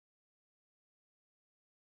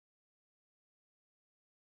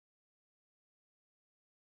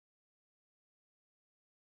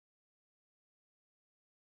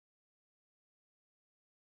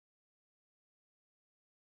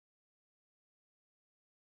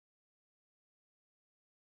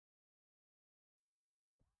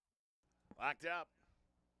Locked up.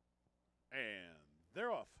 And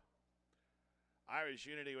they're off. Irish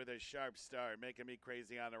Unity with a sharp start. Making Me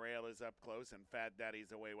Crazy on the Rail is up close, and Fat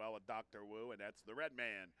Daddy's away well with Dr. Wu, and that's the Red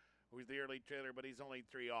Man, who's the early trailer, but he's only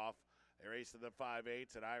 3 off. They race to the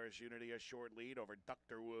 5/8, and Irish Unity a short lead over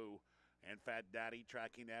Dr. Wu. And Fat Daddy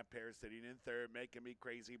tracking that pair, sitting in third, Making Me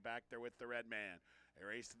Crazy back there with the Red Man. They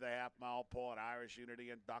race to the half-mile pole, and Irish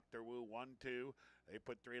Unity and Dr. Wu 1-2. They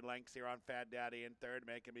put 3 lengths here on Fat Daddy in third,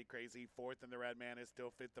 Making Me Crazy fourth, and the Red Man is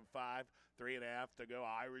still fifth of 5. 3.5 to go.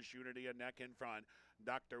 Irish Unity a neck in front.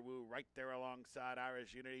 Dr. Wu right there alongside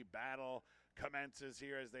Irish Unity. Battle commences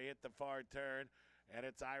here as they hit the far turn. And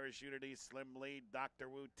it's Irish Unity's slim lead. Dr.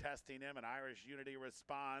 Wu testing him, and Irish Unity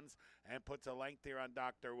responds and puts a length here on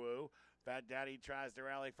Dr. Wu. Fat Daddy tries to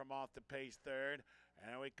rally from off the pace third.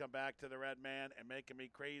 And we come back to the Red Man and Making Me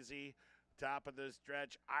Crazy. Top of the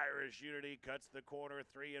stretch, Irish Unity cuts the corner,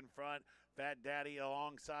 3 in front. Fat Daddy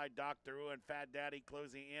alongside Dr. Wu, and Fat Daddy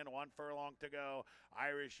closing in, 1 furlong to go.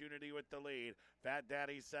 Irish Unity with the lead. Fat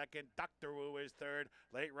Daddy second, Dr. Wu is third.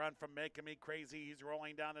 Late run from Making Me Crazy. He's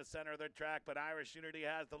rolling down the center of the track, but Irish Unity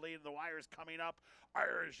has the lead. The wire's coming up.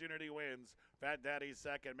 Irish Unity wins. Fat Daddy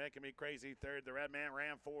second, Making Me Crazy third. The Red Man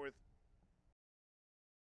ran fourth.